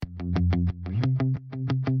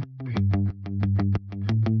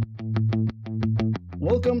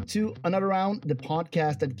Welcome to another round, the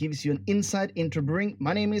podcast that gives you an insight into brewing.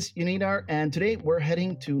 My name is Unidar, and today we're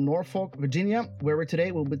heading to Norfolk, Virginia, where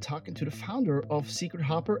today we'll be talking to the founder of Secret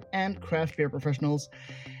Hopper and Craft Beer Professionals,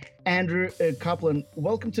 Andrew Coplon.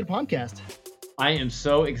 Welcome to the podcast. I am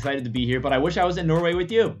so excited to be here, but I wish I was in Norway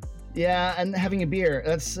with you. Yeah, and having a beer.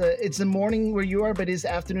 It's the morning where you are, but it's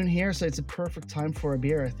afternoon here, so it's a perfect time for a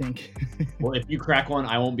beer, I think. Well, if you crack one,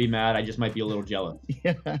 I won't be mad. I just might be a little jealous.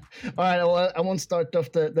 Yeah. All right. Well, I won't start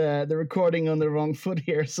off the recording on the wrong foot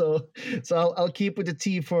here, so I'll keep with the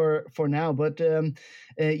tea for now. But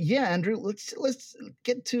yeah, Andrew, let's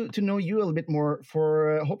get to know you a little bit more.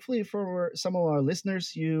 For hopefully for some of our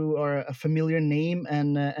listeners, you are a familiar name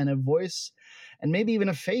and a voice, and maybe even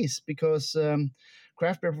a face, because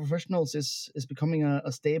craft beer professionals is becoming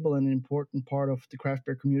a stable and important part of the craft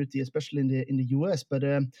beer community, especially in the US. But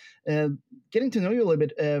getting to know you a little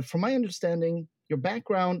bit, from my understanding, your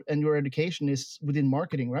background and your education is within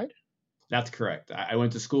marketing, right? That's correct. I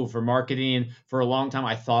went to school for marketing. For a long time,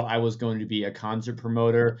 I thought I was going to be a concert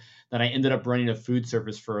promoter. Then I ended up running a food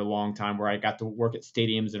service for a long time, where I got to work at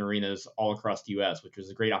stadiums and arenas all across the US, which was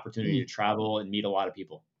a great opportunity to travel and meet a lot of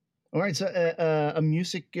people. All right, so a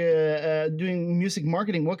music doing music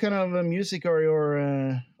marketing. What kind of music are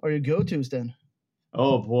your go-tos then?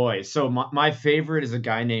 Oh boy. So my favorite is a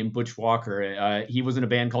guy named Butch Walker. He was in a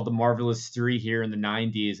band called the Marvelous Three here in the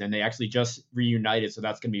 90s, and they actually just reunited. So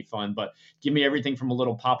that's going to be fun. But give me everything from a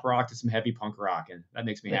little pop rock to some heavy punk rock, and that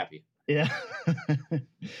makes me happy. Yeah.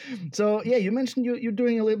 So yeah, you mentioned you're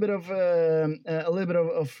doing a little bit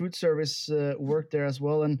of food service work there as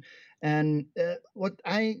well, and what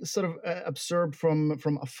I sort of observed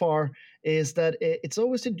from afar is that it's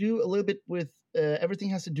always to do a little bit with everything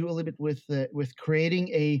has to do a little bit with creating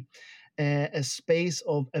a space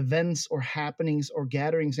of events or happenings or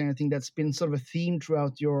gatherings and everything that's been sort of a theme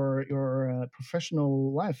throughout your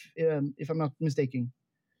professional life, if I'm not mistaken.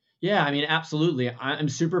 Yeah, I mean, absolutely. I'm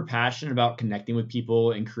super passionate about connecting with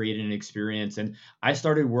people and creating an experience. And I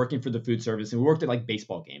started working for the food service, and we worked at like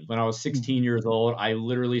baseball games. When I was 16 years old, I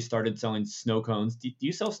literally started selling snow cones. Do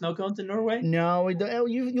you sell snow cones in Norway? No,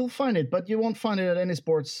 you'll find it, but you won't find it at any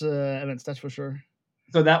sports events, that's for sure.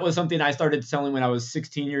 So that was something I started selling when I was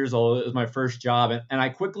 16 years old. It was my first job. And I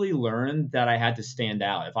quickly learned that I had to stand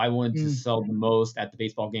out. If I wanted to sell the most at the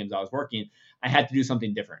baseball games I was working, I had to do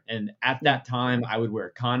something different. And at that time, I would wear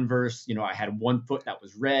Converse. I had one foot that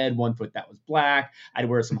was red, one foot that was black. I'd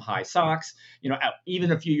wear some high socks.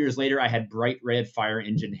 Even a few years later, I had bright red fire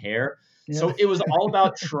engine hair. Yeah. So it was all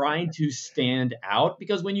about trying to stand out,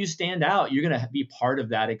 because when you stand out, you're going to be part of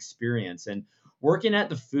that experience. And working at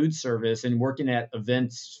the food service and working at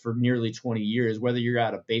events for nearly 20 years, whether you're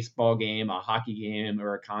at a baseball game, a hockey game,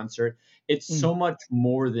 or a concert, it's so much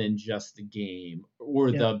more than just the game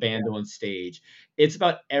or the band on stage. It's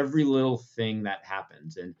about every little thing that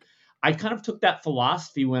happens. And I kind of took that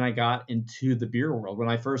philosophy when I got into the beer world. When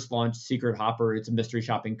I first launched Secret Hopper, it's a mystery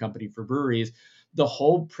shopping company for breweries. The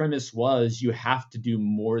whole premise was you have to do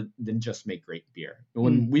more than just make great beer.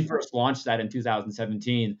 When we first launched that in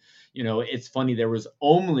 2017, it's funny, there was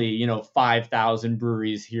only, 5,000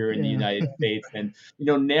 breweries here in the United States. And,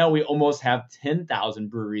 now we almost have 10,000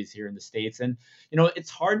 breweries here in the States. And, it's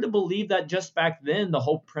hard to believe that just back then, the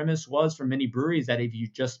whole premise was for many breweries that if you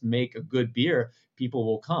just make a good beer, people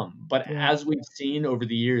will come. But as we've seen over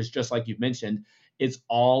the years, just like you've mentioned, it's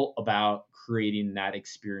all about creating that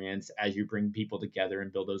experience as you bring people together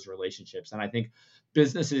and build those relationships. And I think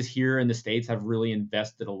businesses here in the States have really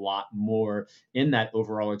invested a lot more in that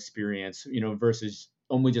overall experience, versus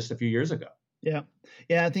only just a few years ago. Yeah.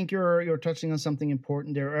 I think you're touching on something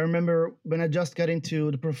important there. I remember when I just got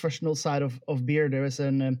into the professional side of beer, there was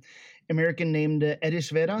an American named Eddie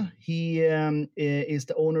Sveda. He is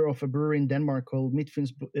the owner of a brewery in Denmark called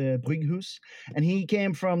Midtfyns Bryghus, and he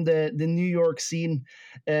came from the New York scene,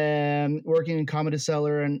 working in Comedy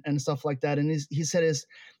Cellar and stuff like that. And he said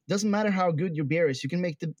doesn't matter how good your beer is. You can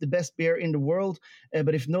make the best beer in the world,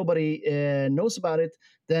 but if nobody knows about it,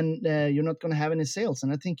 then you're not going to have any sales.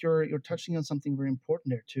 And I think you're touching on something very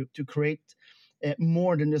important there to create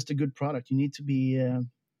more than just a good product. You need to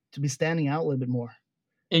be standing out a little bit more.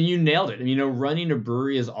 And you nailed it. Running a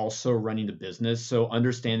brewery is also running a business. So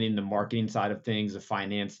understanding the marketing side of things, the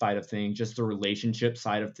finance side of things, just the relationship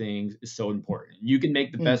side of things is so important. You can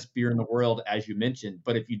make the best beer in the world, as you mentioned,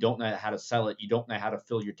 but if you don't know how to sell it, you don't know how to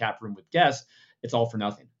fill your tap room with guests, it's all for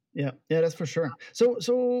nothing. Yeah, that's for sure.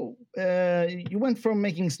 So you went from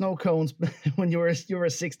making snow cones when you were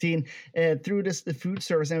 16 through the food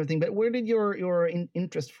service and everything. But where did your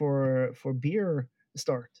interest for beer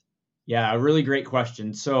start? Yeah, a really great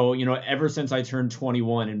question. So, ever since I turned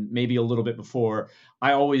 21 and maybe a little bit before,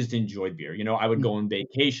 I always enjoyed beer. I would Mm, go on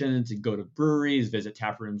vacations and go to breweries, visit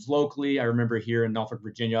tap rooms locally. I remember here in Norfolk,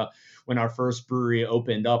 Virginia, when our first brewery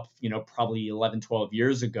opened up, probably 11, 12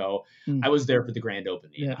 years ago, mm, I was there for the grand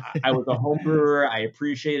opening. yeah, I was a home brewer. I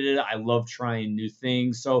appreciated it. I love trying new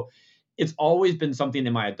things. So it's always been something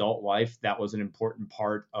in my adult life that was an important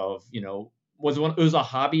part of, it was a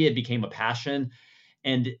hobby. It became a passion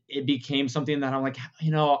and it became something that I'm like,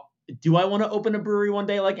 do I want to open a brewery one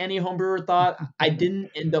day like any home brewer thought? I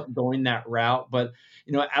didn't end up going that route, but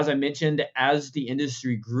as I mentioned, as the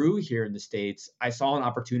industry grew here in the States, I saw an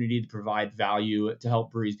opportunity to provide value to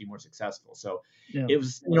help breweries be more successful. So yeah, it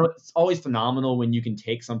was, it's always phenomenal when you can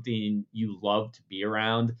take something you love to be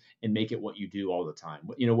around and make it what you do all the time.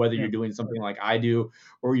 Whether yeah. you're doing something like I do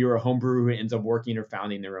or you're a home brewer who ends up working or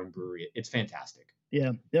founding their own brewery, it's fantastic.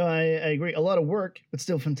 Yeah, yeah, I agree. A lot of work, but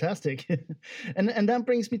still fantastic. And that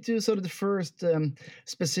brings me to sort of the first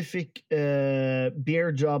specific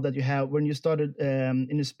beer job that you have when you started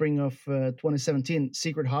in the spring of 2017.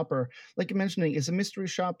 Secret Hopper, like you're mentioning, it's a mystery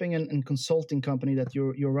shopping and consulting company that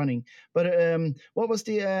you're running. But what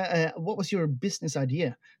was your business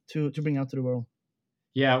idea to bring out to the world?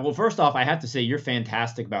 Yeah, well, first off, I have to say you're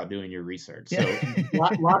fantastic about doing your research. Yeah, So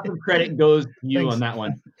lots of credit goes to you on thanks, that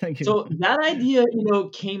one. thank you. So that idea,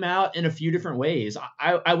 came out in a few different ways.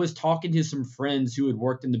 I was talking to some friends who had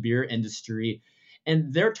worked in the beer industry,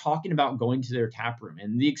 and they're talking about going to their tap room,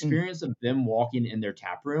 and the Mm, experience of them walking in their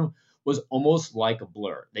tap room was almost like a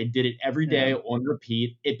blur. They did it every yeah, day on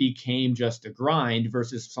repeat. It became just a grind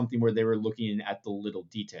versus something where they were looking at the little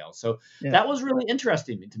details. So yeah, that was really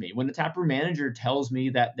interesting to me. When the taproom manager tells me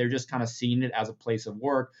that they're just kind of seeing it as a place of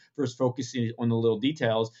work versus focusing on the little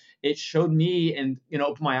details, it showed me and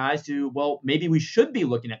opened my eyes to, well, maybe we should be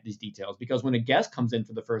looking at these details because when a guest comes in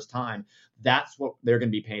for the first time, that's what they're going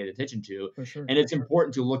to be paying attention to. for sure. And it's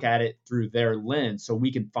important to look at it through their lens so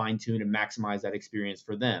we can fine tune and maximize that experience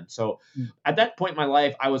for them. So Mm, at that point in my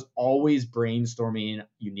life, I was always brainstorming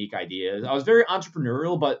unique ideas. I was very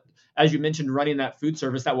entrepreneurial, but as you mentioned, running that food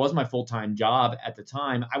service, that was my full time job at the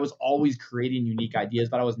time. I was always creating unique ideas,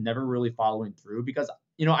 but I was never really following through because,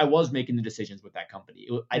 I was making the decisions with that company.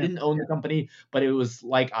 I yeah, didn't own the company, but it was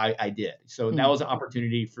like I did. So that mm, was an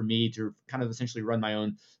opportunity for me to kind of essentially run my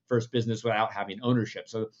own first business without having ownership.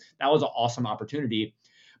 So that was an awesome opportunity.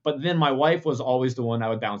 But then my wife was always the one I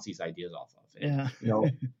would bounce these ideas off of. And, yeah,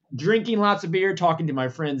 drinking lots of beer, talking to my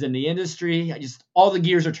friends in the industry, all the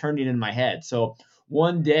gears are turning in my head. So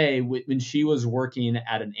one day when she was working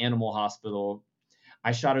at an animal hospital,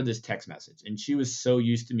 I shot her this text message, and she was so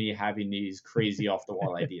used to me having these crazy off the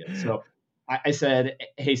wall ideas. So I said,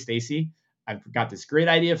 "Hey, Stacy, I've got this great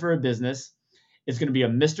idea for a business. It's going to be a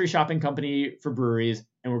mystery shopping company for breweries,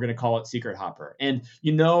 and we're going to call it Secret Hopper." And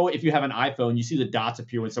if you have an iPhone, you see the dots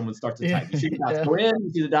appear when someone starts to yeah, type. You see the dots yeah, go in, you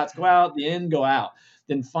see the dots go out, the in, go out.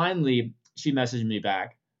 Then finally, she messaged me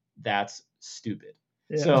back, "That's stupid."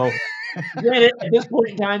 yeah. So granted, at this point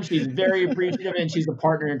in time, she's very appreciative and she's a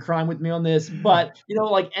partner in crime with me on this. But,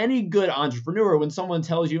 like any good entrepreneur, when someone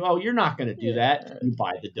tells you, oh, you're not going to do that, Yeah. you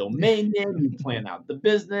buy the domain name, you plan out the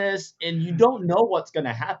business, and you don't know what's going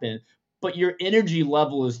to happen. But your energy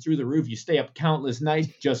level is through the roof. You stay up countless nights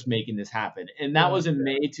just making this happen. And that Yeah. was in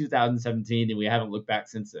May 2017, and we haven't looked back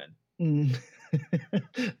since then. Mm.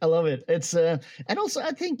 I love it. It's and also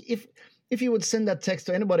I think if you would send that text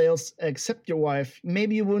to anybody else except your wife,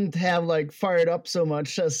 maybe you wouldn't have like fired up so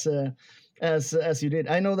much as you did.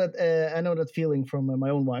 I know that feeling from my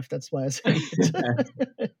own wife. That's why I say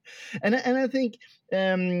it. And I think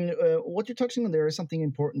what you're touching on there is something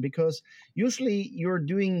important because usually you're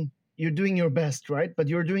doing your best, right? But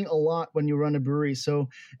you're doing a lot when you run a brewery. So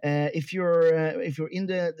if you're in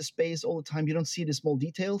the space all the time, you don't see the small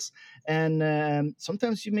details, and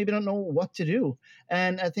sometimes you maybe don't know what to do.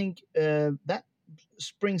 And I think that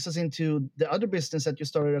brings us into the other business that you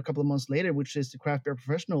started a couple of months later, which is the Craft Beer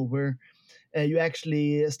Professional, where you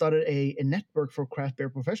actually started a network for craft beer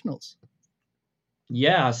professionals.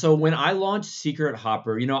 Yeah, so when I launched Secret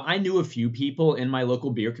Hopper, I knew a few people in my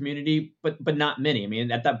local beer community, but not many. I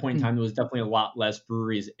mean, at that point in Mm, time, there was definitely a lot less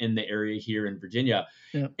breweries in the area here in Virginia.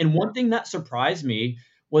 yeah, And one thing that surprised me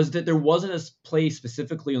was that there wasn't a place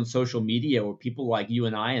specifically on social media where people like you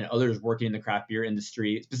and I and others working in the craft beer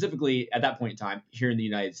industry, specifically at that point in time here in the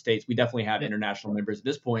United States, we definitely have yeah, international members at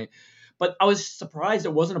this point. But I was surprised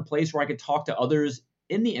there wasn't a place where I could talk to others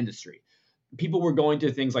in the industry. People were going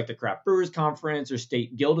to things like the Craft Brewers Conference or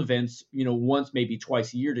state guild events, once, maybe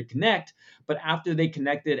twice a year to connect. But after they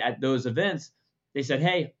connected at those events, They said,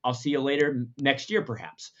 "Hey, I'll see you later next year,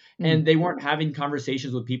 perhaps." Mm, And they weren't having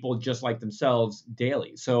conversations with people just like themselves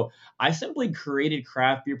daily. So I simply created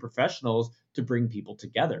craft beer professionals to bring people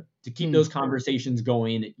together, to keep mm, those conversations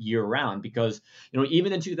going year round. Because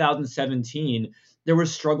even in 2017, there were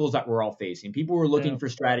struggles that we're all facing. People were looking yeah. for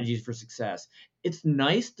strategies for success. It's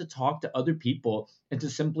nice to talk to other people and to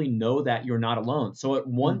simply know that you're not alone. So at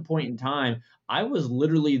Mm, one point in time, I was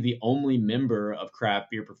literally the only member of craft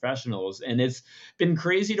beer professionals, and it's been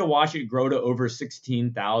crazy to watch it grow to over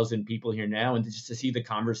 16,000 people here now, and just to see the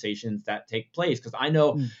conversations that take place. Because I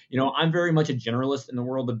know, mm, I'm very much a generalist in the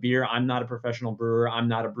world of beer. I'm not a professional brewer. I'm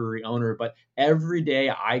not a brewery owner, but every day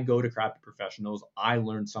I go to craft professionals, I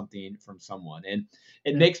learn something from someone, and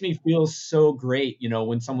it yeah. makes me feel so great,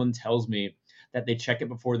 when someone tells me that they check it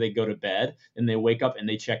before they go to bed and they wake up and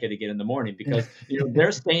they check it again in the morning, Yeah. because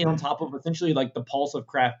they're staying on top of essentially like the pulse of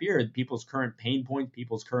craft beer, people's current pain points,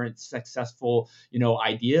 people's current successful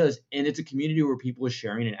ideas, and it's a community where people are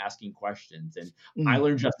sharing and asking questions, and I Mm.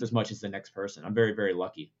 learn just as much as the next person. I'm very, very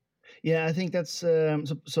lucky. Yeah, I think that's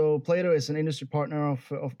so. Plato is an industry partner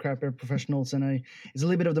of craft beer professionals, and it's a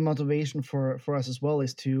little bit of the motivation for us as well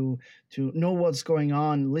is to know what's going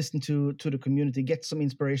on, listen to the community, get some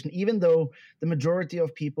inspiration. Even though the majority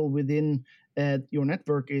of people within your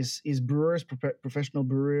network is brewers, professional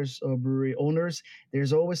brewers or brewery owners,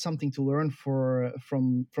 there's always something to learn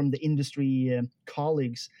from the industry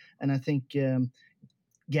colleagues, and I think.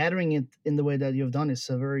 Gathering it in the way that you've done is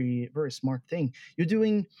a very very smart thing you're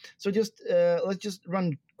doing. So just let's just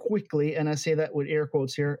run quickly, and I say that with air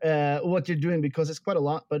quotes here, what you're doing, because it's quite a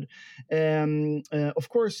lot. But of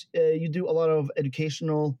course, you do a lot of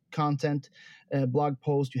educational content, blog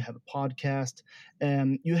posts, you have a podcast,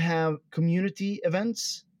 you have community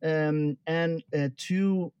events, and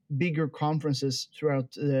two bigger conferences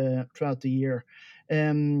throughout the year.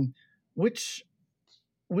 um, which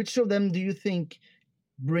which of them do you think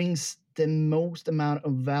brings the most amount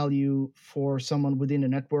of value for someone within a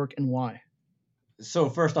network, and why? So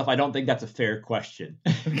first off, I don't think that's a fair question.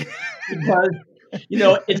 Okay. Because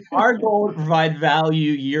it's our goal to provide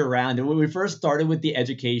value year round. And when we first started with the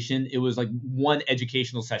education, it was like one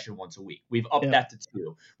educational session once a week. We've upped Yeah. that to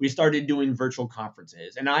two. We started doing virtual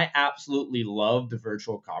conferences, and I absolutely love the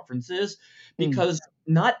virtual conferences Mm, because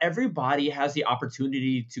not everybody has the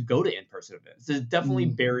opportunity to go to in-person events. There's definitely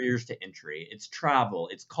mm, barriers to entry. It's travel,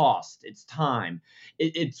 it's cost, it's time,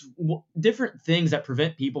 it's different things that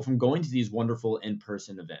prevent people from going to these wonderful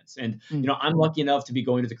in-person events. And mm. I'm lucky enough to be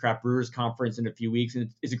going to the Craft Brewers Conference in a few weeks,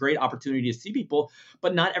 and it's a great opportunity to see people,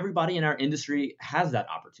 but not everybody in our industry has that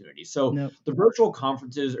opportunity. So No. the virtual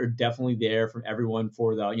conferences are definitely there from everyone,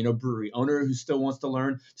 for the brewery owner who still wants to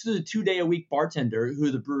learn, to the 2 day a week bartender who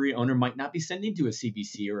the brewery owner might not be sending to a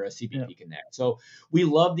CBC or a Yeah. CBP Connect. So we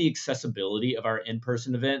love the accessibility of our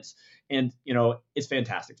in-person events, and it's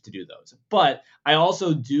fantastic to do those. But I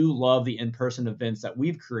also do love the in-person events that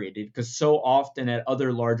we've created, because so often at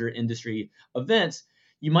other larger industry events,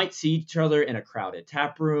 you might see each other in a crowded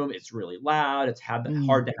tap room. It's really loud. It's Mm,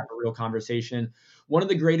 hard to have a real conversation. One of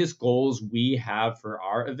the greatest goals we have for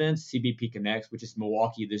our events, CBP Connects, which is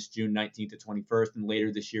Milwaukee this June 19th to 21st, and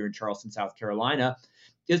later this year in Charleston, South Carolina,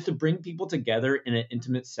 is to bring people together in an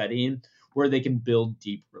intimate setting where they can build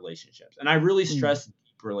deep relationships. And I really mm, stress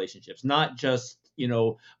deep relationships, not just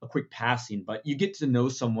a quick passing, but you get to know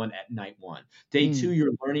someone at night one. Day two, mm.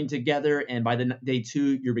 you're learning together, and by the day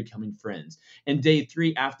two, you're becoming friends. And day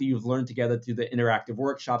three, after you've learned together through the interactive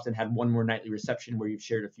workshops and had one more nightly reception where you've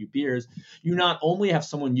shared a few beers, you not only have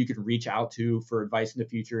someone you can reach out to for advice in the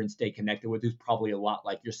future and stay connected with, who's probably a lot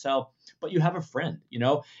like yourself, but you have a friend.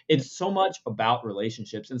 Yeah. It's so much about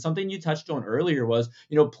relationships. And something you touched on earlier was,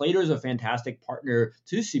 Plato's a fantastic partner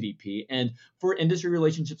to CBP, and for industry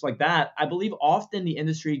relationships like that, I believe often the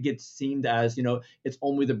industry gets seen as, it's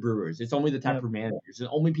only the brewers, it's only the Yeah. taproom managers, and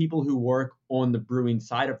only people who work on the brewing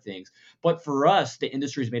side of things. But for us, the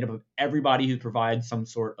industry is made up of everybody who provides some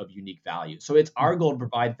sort of unique value. So it's Mm, our goal to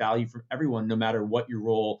provide value for everyone, no matter what your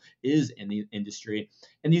role is in the industry.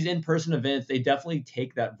 And these in-person events, they definitely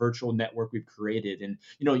take that virtual network we've created. And,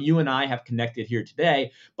 you and I have connected here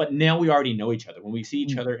today, but now we already know each other. When we see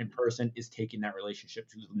each mm. other in person, is taking that relationship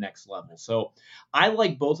to the next level. So I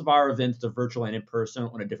like both of our events, the virtual and in person,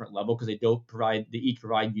 on a different level, because they each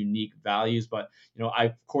provide unique values. But I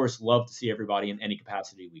of course love to see everybody in any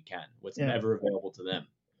capacity we can, what's Yeah. ever available to them.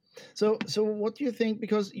 So what do you think?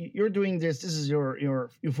 Because you're doing this. This is your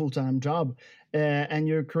full time job, and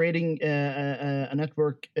you're creating a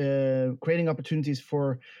network, creating opportunities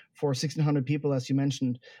for 1,600 people, as you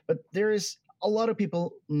mentioned. But there is a lot of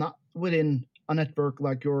people not within a network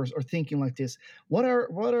like yours or thinking like this, what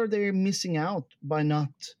are they missing out by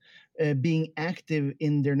not being active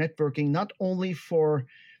in their networking, not only for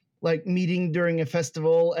like meeting during a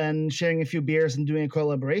festival and sharing a few beers and doing a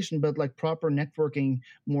collaboration, but like proper networking,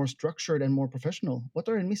 more structured and more professional? What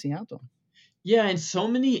are they missing out on? Yeah, in so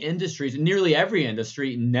many industries, nearly every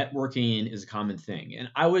industry, networking is a common thing. And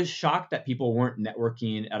I was shocked that people weren't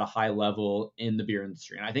networking at a high level in the beer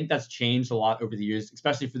industry. And I think that's changed a lot over the years,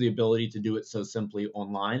 especially for the ability to do it so simply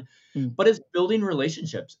online. Mm, But it's building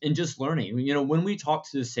relationships and just learning. When we talk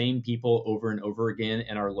to the same people over and over again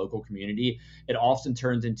in our local community, it often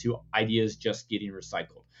turns into ideas just getting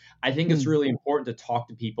recycled. I think it's mm, really important to talk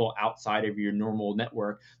to people outside of your normal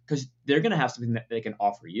network because they're going to have something that they can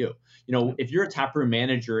offer you. yeah, If you're a taproom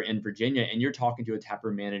manager in Virginia and you're talking to a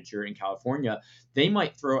taproom manager in California, they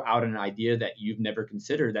might throw out an idea that you've never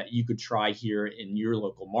considered that you could try here in your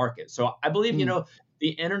local market. So I believe, mm, the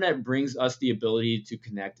internet brings us the ability to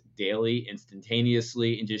connect daily,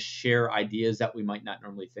 instantaneously, and just share ideas that we might not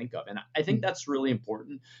normally think of. And I think mm, that's really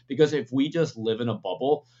important because if we just live in a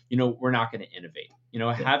bubble, we're not going to innovate.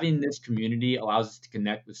 yeah, Having this community allows us to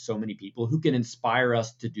connect with so many people who can inspire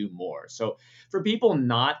us to do more. So for people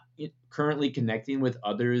not currently connecting with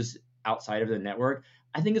others outside of the network,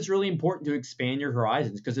 I think it's really important to expand your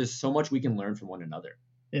horizons because there's so much we can learn from one another.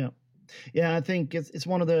 yeah. Yeah, I think it's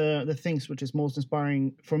one of the things which is most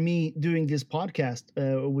inspiring for me doing this podcast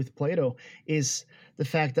with Plato is the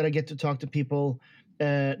fact that I get to talk to people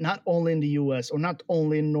not only in the US or not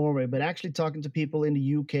only in Norway, but actually talking to people in the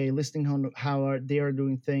UK, listening on they are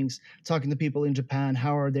doing things, talking to people in Japan,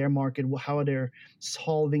 how are their market, how are they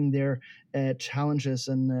solving their challenges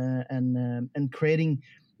and creating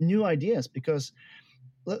new ideas. Because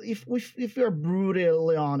if we are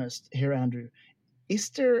brutally honest here, Andrew, is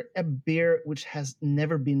there a beer which has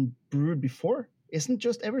never been brewed before? Isn't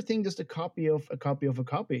just everything just a copy of a copy of a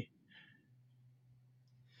copy?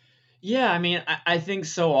 Yeah, I mean, I think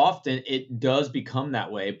so often it does become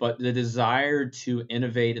that way, but the desire to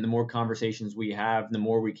innovate and the more conversations we have, the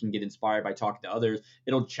more we can get inspired by talking to others,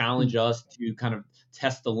 it'll Mm, challenge us to kind of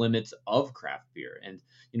test the limits of craft beer. And,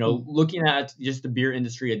 mm, looking at just the beer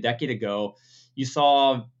industry a decade ago, you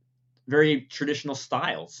saw very traditional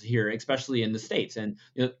styles here, especially in the States. And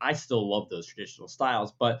I still love those traditional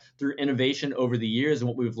styles, but through innovation over the years and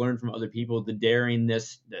what we've learned from other people, the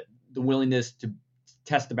daringness, the willingness to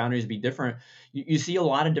test the boundaries, be different. You see a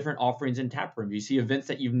lot of different offerings in tap room. You see events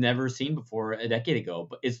that you've never seen before a decade ago,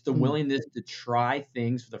 but it's the mm, willingness to try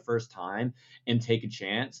things for the first time and take a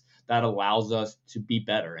chance that allows us to be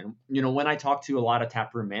better. And when I talk to a lot of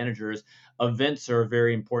tap room managers, events are a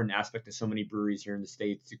very important aspect of so many breweries here in the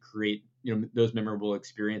States to create those memorable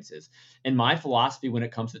experiences. And my philosophy when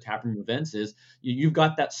it comes to taproom events is you've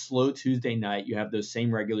got that slow Tuesday night, you have those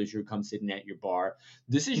same regulars who come sitting at your bar.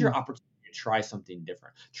 This is mm, your opportunity to try something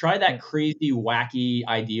different. Try that yeah, crazy wacky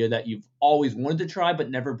idea that you've always wanted to try but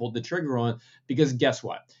never pulled the trigger on, because guess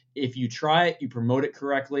what, if you try it, you promote it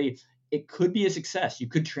correctly, it could be a success. You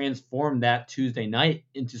could transform that Tuesday night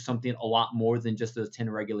into something a lot more than just those 10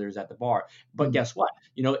 regulars at the bar. But mm, guess what?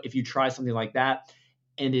 If you try something like that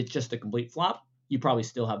and it's just a complete flop, you probably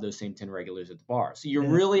still have those same 10 regulars at the bar. So you yeah.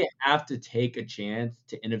 really have to take a chance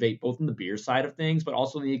to innovate both on the beer side of things, but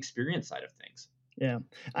also on the experience side of things. Yeah,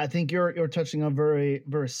 I think you're touching on a very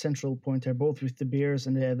very central point there, both with the beers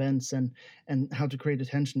and the events and how to create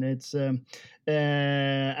attention. It's I've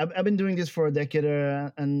been doing this for a decade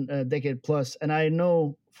and a decade plus, and I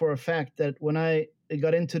know for a fact that when I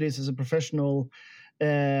got into this as a professional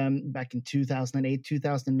back in 2008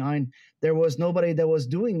 2009, there was nobody that was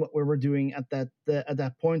doing what we were doing at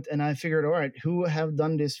that point, and I figured, all right, who have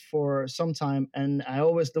done this for some time, and I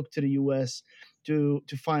always look to the US to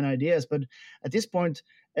find ideas. But at this point,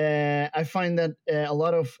 I find that a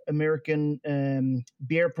lot of American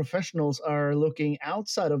beer professionals are looking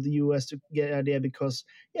outside of the US to get an idea because,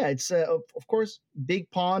 yeah, it's of course big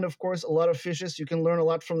pond, of course, a lot of fishes. You can learn a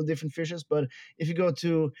lot from the different fishes, but if you go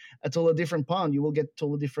to a totally different pond, you will get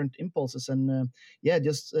totally different impulses. And yeah,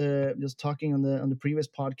 just talking on the previous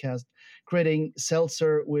podcast, creating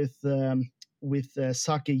seltzer with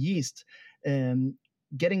sake yeast.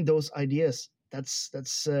 Getting those ideas,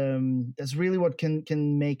 that's really what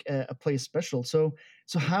can make a place special. So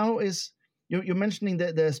how is you're mentioning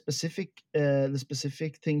the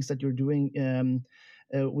specific things that you're doing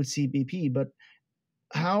with CBP, but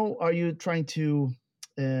how are you trying to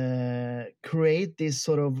create this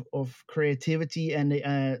sort of creativity and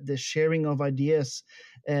the sharing of ideas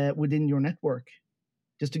within your network,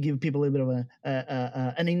 just to give people a bit of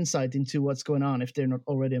an insight into what's going on if they're not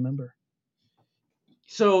already a member?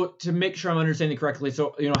 So to make sure I'm understanding correctly,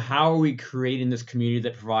 so how are we creating this community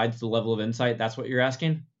that provides the level of insight? That's what you're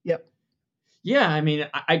asking? Yep. Yeah, I mean,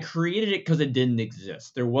 I created it because it didn't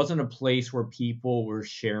exist. There wasn't a place where people were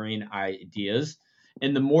sharing ideas.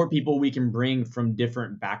 And the more people we can bring from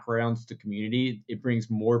different backgrounds to community, it brings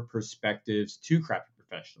more perspectives to craft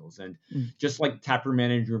professionals. And Mm. just like Tapper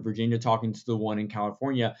Manager in Virginia talking to the one in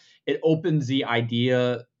California, it opens the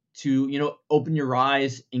idea to open your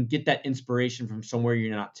eyes and get that inspiration from somewhere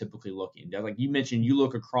you're not typically looking. Like you mentioned, you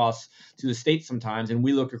look across to the states sometimes, and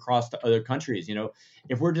we look across to other countries.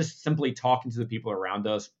 If we're just simply talking to the people around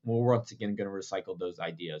us, we're once again going to recycle those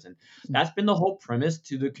ideas. And Mm. that's been the whole premise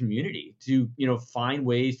to the community, to find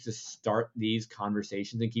ways to start these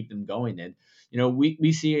conversations and keep them going. And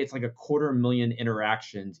we see it's like 250,000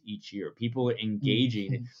 interactions each year, people are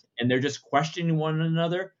engaging, Mm. and they're just questioning one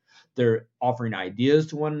another. They're offering ideas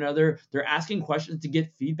to one another. They're asking questions to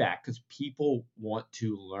get feedback because people want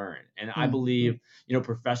to learn. And I Mm. believe,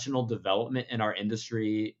 professional development in our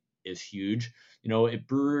industry is huge. If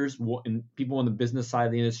brewers and people on the business side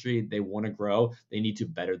of the industry, they want to grow, they need to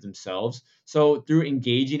better themselves. So through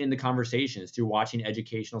engaging in the conversations, through watching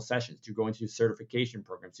educational sessions, through going through certification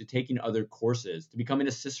programs, through taking other courses, to becoming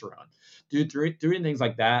a cicerone, through doing things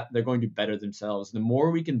like that, they're going to better themselves. The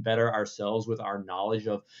more we can better ourselves with our knowledge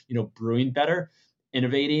of, brewing better,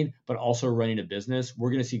 innovating, but also running a business,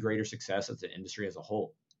 we're going to see greater success as the industry as a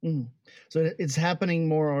whole. Mm. So it's happening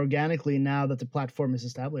more organically now that the platform is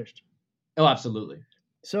established. Oh, absolutely.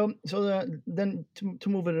 Then to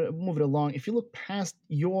move it along, if you look past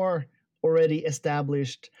your already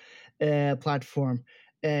established platform,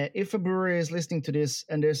 if a brewery is listening to this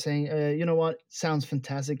and they're saying, you know what, sounds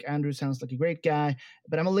fantastic, Andrew sounds like a great guy,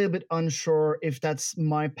 but I'm a little bit unsure if that's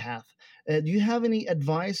my path. Do you have any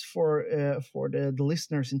advice for the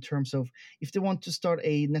listeners in terms of if they want to start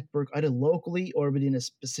a network either locally or within a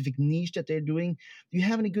specific niche that they're doing? Do you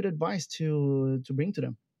have any good advice to bring to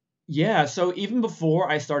them? Yeah, so even before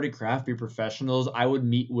I started Craft Beer Professionals, I would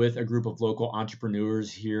meet with a group of local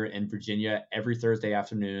entrepreneurs here in Virginia every Thursday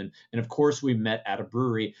afternoon. And of course, we met at a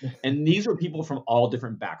brewery. And these were people from all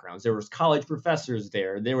different backgrounds. There was college professors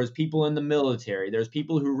there. There was people in the military. There's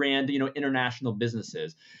people who ran, international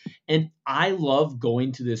businesses. And I love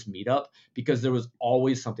going to this meetup because there was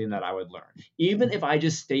always something that I would learn. Even if I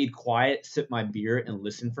just stayed quiet, sip my beer, and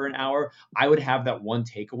listen for an hour, I would have that one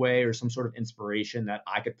takeaway or some sort of inspiration that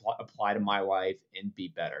I could apply to my life and be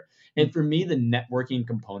better. And for me, the networking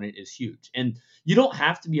component is huge. And you don't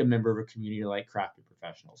have to be a member of a community like Craft Beer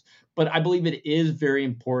Professionals, but I believe it is very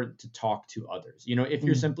important to talk to others. If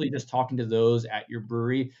you're Mm. simply just talking to those at your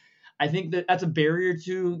brewery, I think that that's a barrier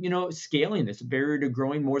to, scaling this, a barrier to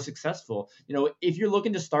growing more successful. If you're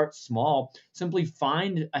looking to start small, simply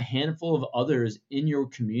find a handful of others in your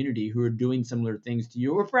community who are doing similar things to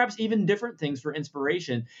you, or perhaps even different things for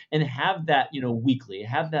inspiration, and have that, weekly,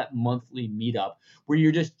 have that monthly meetup where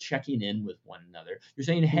you're just checking in with one another. You're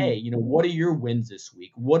saying, hey, Mm. what are your wins this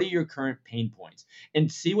week? What are your current pain points?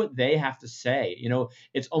 And see what they have to say.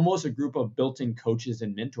 It's almost a group of built-in coaches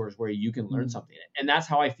and mentors where you can learn Mm. something. And that's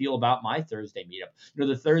how I feel about my Thursday meetup.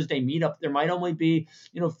 The Thursday meetup, there might only be,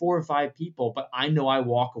 4 or 5 people, but I know I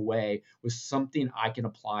walk away with something I can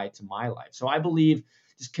apply to my life. So I believe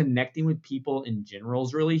just connecting with people in general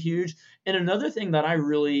is really huge. And another thing that I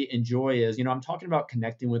really enjoy is, I'm talking about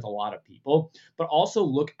connecting with a lot of people, but also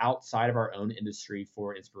look outside of our own industry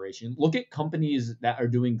for inspiration. Look at companies that are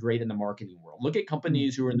doing great in the marketing world. Look at Mm.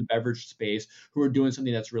 companies who are in the beverage space who are doing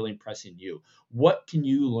something that's really impressing you. What can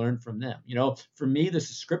you learn from them? For me, the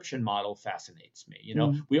subscription model fascinates me.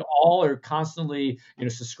 Mm. We all are constantly,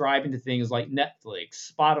 subscribing to things like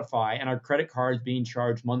Netflix, Spotify, and our credit cards being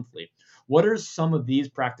charged monthly. What are some of these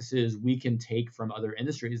practices we can take from other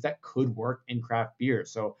industries that could work in craft beer?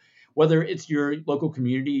 So whether it's your local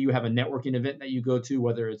community, you have a networking event that you go to,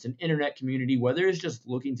 whether it's an internet community, whether it's just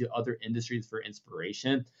looking to other industries for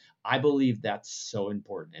inspiration, I believe that's so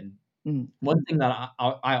important. And Mm. one thing that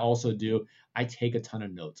I also do, I take a ton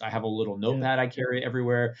of notes. I have a little Yeah. notepad I carry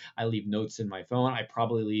everywhere. I leave notes in my phone. I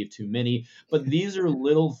probably leave too many, but these are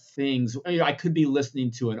little things. I could be listening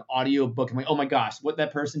to an audio book. I'm like, oh my gosh, what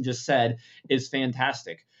that person just said is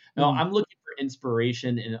fantastic. Now Mm. I'm looking for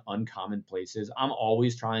inspiration in uncommon places. I'm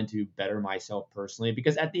always trying to better myself personally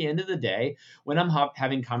because at the end of the day, when I'm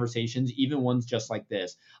having conversations, even ones just like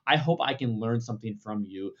this, I hope I can learn something from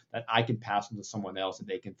you that I can pass on to someone else that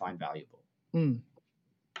they can find valuable. Mm.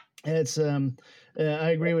 It's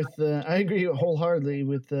I agree wholeheartedly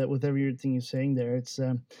with everything you're saying there.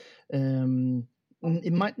 Um,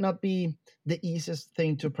 it might not be the easiest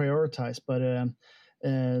thing to prioritize, but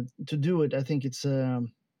to do it, I think it's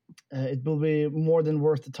it will be more than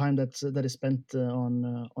worth the time that is spent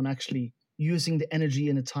on actually using the energy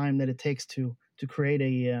and the time that it takes to create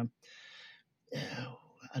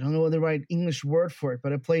I don't know the right English word for it,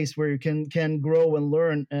 but a place where you can grow and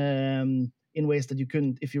learn in ways that you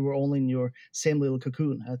couldn't if you were only in your same little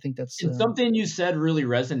cocoon. I think that's And something you said really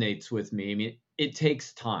resonates with me. I mean, it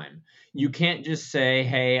takes time. You mm, can't just say,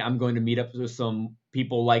 "Hey, I'm going to meet up with some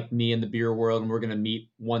people like me in the beer world, and we're going to meet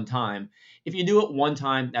one time." If you do it one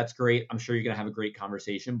time, that's great. I'm sure you're going to have a great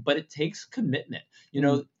conversation, but it takes commitment.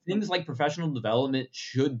 mm, Things like professional development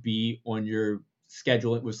should be on your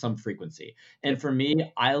schedule with some frequency. yep. And for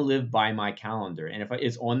me, I live by my calendar, and if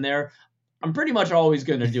it's on there, I'm pretty much always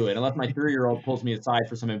going to do it, unless my 3-year-old pulls me aside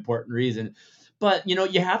for some important reason. But,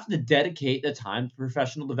 you have to dedicate the time to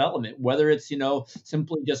professional development, whether it's,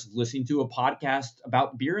 simply just listening to a podcast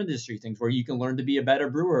about beer industry things where you can learn to be a better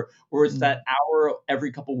brewer, or it's Mm, that hour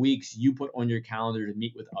every couple weeks you put on your calendar to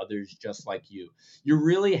meet with others just like you. You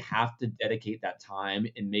really have to dedicate that time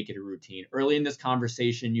and make it a routine. Early in this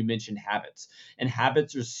conversation, you mentioned habits, and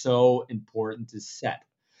habits are so important to set.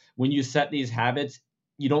 When you set these habits,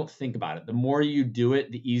 you don't think about it. The more you do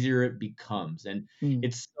it, the easier it becomes. And mm.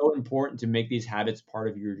 it's so important to make these habits part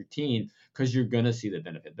of your routine because you're going to see the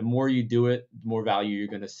benefit. The more you do it, the more value you're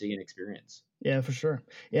going to see and experience. Yeah, for sure.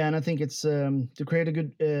 Yeah, and I think it's to create a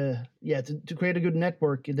good to create a good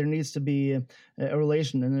network. There needs to be a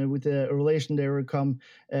relation, and with a relation there will come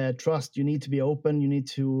trust. You need to be open. You need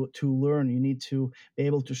to learn. You need to be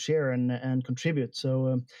able to share and contribute.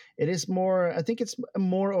 So it is more. I think it's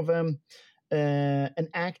more of an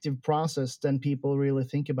active process than people really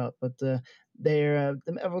think about. But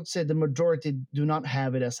I would say the majority do not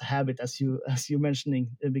have it as a habit, as you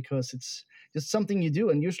mentioning, because it's just something you do,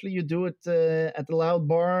 and usually you do it at the loud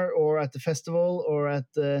bar or at the festival or at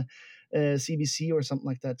the CBC or something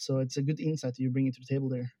like that. So it's a good insight that you bring it to the table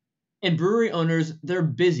there. And brewery owners, they're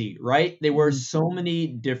busy, right? They wear Mm, so many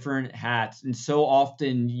different hats, and so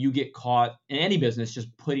often you get caught in any business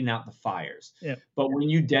just putting out the fires. yeah. But when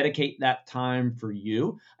you dedicate that time for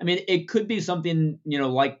you, I mean, it could be something,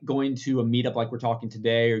 like going to a meetup like we're talking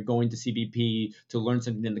today, or going to CBP to learn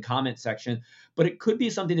something in the comment section. But it could be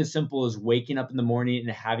something as simple as waking up in the morning and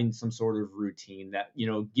having some sort of routine that,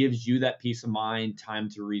 gives you that peace of mind, time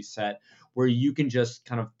to reset, where you can just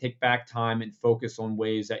kind of take back time and focus on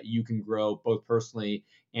ways that you can grow both personally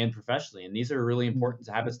and professionally. And these are really Mm. important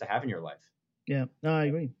habits to have in your life. Yeah, no, I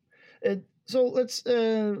agree. So let's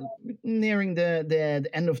nearing the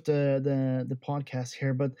end of the podcast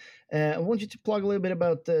here, but I want you to plug a little bit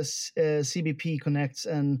about this CBP Connects,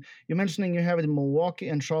 and you're mentioning you have it in Milwaukee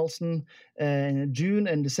and Charleston in June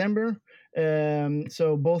and December.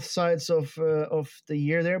 So both sides of the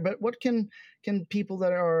year there. But what can people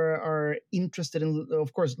that are interested in,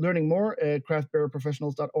 of course, learning more,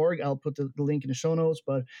 craftbeerprofessionals.org. I'll put the link in the show notes.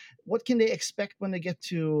 But what can they expect when they get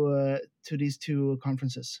to these two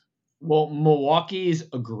conferences? Well, Milwaukee is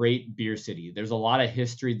a great beer city. There's a lot of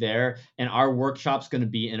history there, and our workshop's going to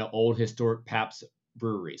be in an old historic Pabst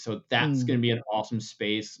brewery. So that's Mm, going to be an awesome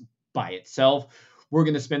space by itself. We're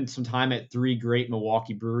going to spend some time at 3 great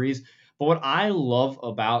Milwaukee breweries. But what I love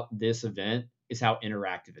about this event is how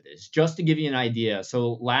interactive it is. Just to give you an idea,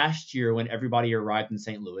 so last year when everybody arrived in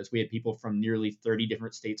St. Louis, we had people from nearly 30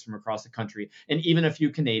 different states from across the country, and even a few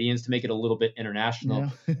Canadians to make it a little bit international.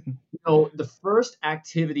 yeah. So the first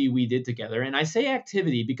activity we did together, and I say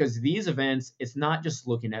activity because these events, it's not just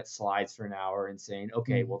looking at slides for an hour and saying,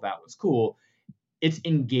 okay, Mm, well, that was cool. It's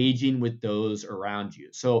engaging with those around you.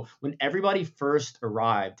 So when everybody first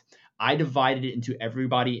arrived, I divided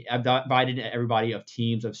everybody of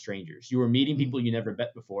teams of strangers. You were meeting mm, people you never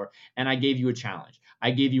met before, and I gave you a challenge. I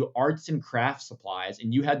gave you arts and craft supplies,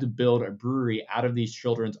 and you had to build a brewery out of these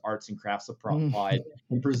children's arts and craft mm, supplies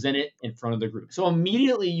and present it in front of the group. So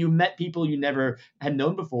immediately you met people you never had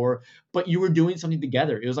known before, but you were doing something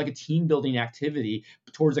together. It was like a team building activity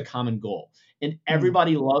towards a common goal, and mm,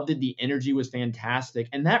 everybody loved it. The energy was fantastic.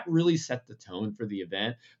 And that really set the tone for the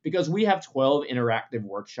event because we have 12 interactive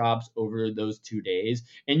workshops over those 2 days.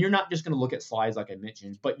 And you're not just going to look at slides like I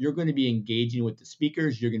mentioned, but you're going to be engaging with the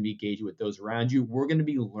speakers. You're going to be engaging with those around you. We're going to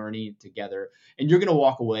be learning together. And you're going to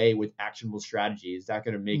walk away with actionable strategies that are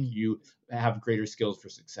going to make mm, you have greater skills for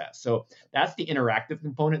success. So that's the interactive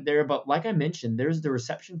component there. But like I mentioned, there's the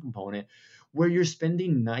reception component where you're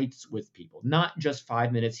spending nights with people, not just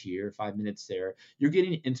 5 minutes here, 5 minutes there. You're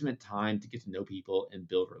getting intimate time to get to know people and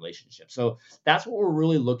build relationships. So that's what we're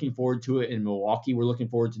really looking forward to in Milwaukee. We're looking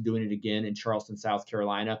forward to doing it again in Charleston, South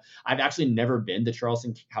Carolina. I've actually never been to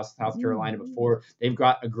Charleston, South Carolina before. They've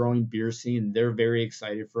got a growing beer scene. They're very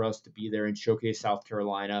excited for us to be there and showcase South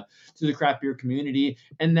Carolina to the craft beer community.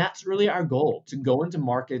 And that's really our goal, to go into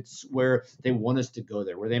markets where they want us to go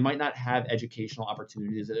there, where they might not have educational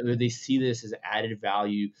opportunities, or they see this as added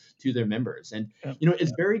value to their members. And,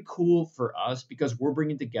 it's very cool for us because we're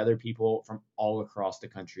bringing together people from all across the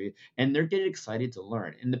country, and they're getting excited to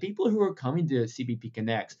learn. And the people who are coming to CBP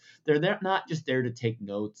Connects, they're not just there to take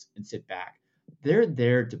notes and sit back. They're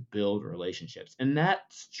there to build relationships. And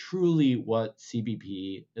that's truly what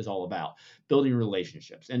CBP is all about, building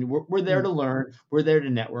relationships. And we're there to learn, we're there to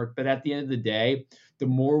network. But at the end of the day, the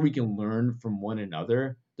more we can learn from one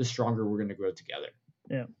another, the stronger we're going to grow together.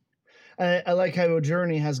 Yeah. I like how your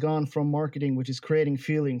journey has gone from marketing, which is creating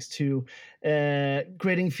feelings, to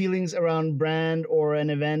creating feelings around brand or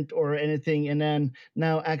an event or anything, and then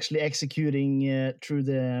now actually executing through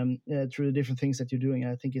the different things that you're doing.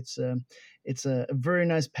 I think it's a very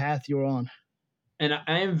nice path you're on. And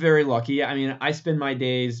I am very lucky. I mean, I spend my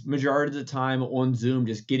days, majority of the time, on Zoom,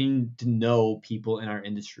 just getting to know people in our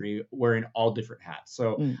industry wearing all different hats.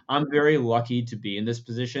 So I'm very lucky to be in this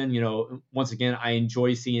position. Once again, I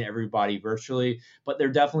enjoy seeing everybody virtually, but there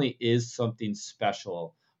definitely is something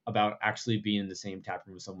special about actually being in the same tap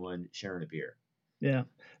room with someone sharing a beer. Yeah,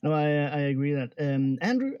 no, I agree that.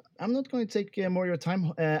 Andrew, I'm not going to take more of your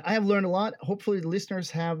time. I have learned a lot. Hopefully, the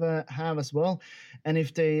listeners have as well. And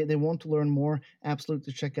if they want to learn more,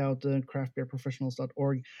 absolutely check out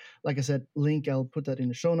craftbeerprofessionals.org. Like I said, link, I'll put that in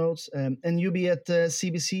the show notes. And you'll be at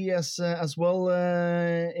CBC as well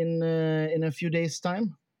in a few days'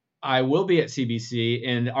 time. I will be at CBC,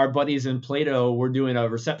 and our buddies in Plato, we're doing a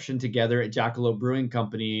reception together at Jackalope Brewing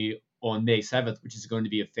Company on May 7th, which is going to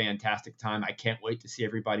be a fantastic time. I can't wait to see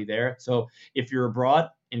everybody there. So if you're abroad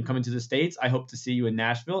and coming to the States, I hope to see you in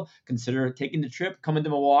Nashville. Consider taking the trip, coming to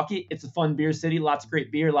Milwaukee. It's a fun beer city, lots of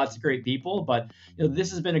great beer, lots of great people. But this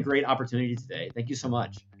has been a great opportunity today. Thank you so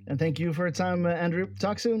much. And thank you for your time, Andrew.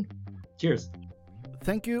 Talk soon. Cheers.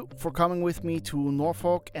 Thank you for coming with me to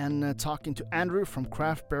Norfolk and talking to Andrew from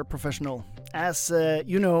Craft Beer Professional. As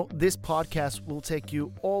you know, this podcast will take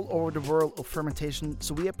you all over the world of fermentation,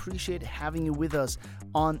 so we appreciate having you with us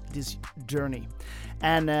on this journey.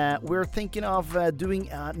 And we're thinking of doing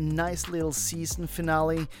a nice little season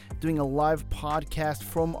finale, doing a live podcast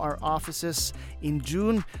from our offices in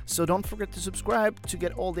June. So don't forget to subscribe to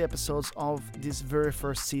get all the episodes of this very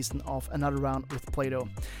first season of Another Round with Plato.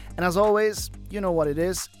 And as always, you know what it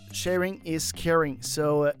is. Sharing is caring.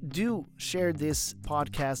 So do share this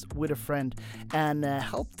podcast with a friend and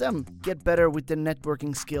help them get better with their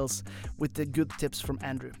networking skills with the good tips from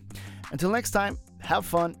Andrew. Until next time, have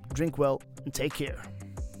fun, drink well, and take care.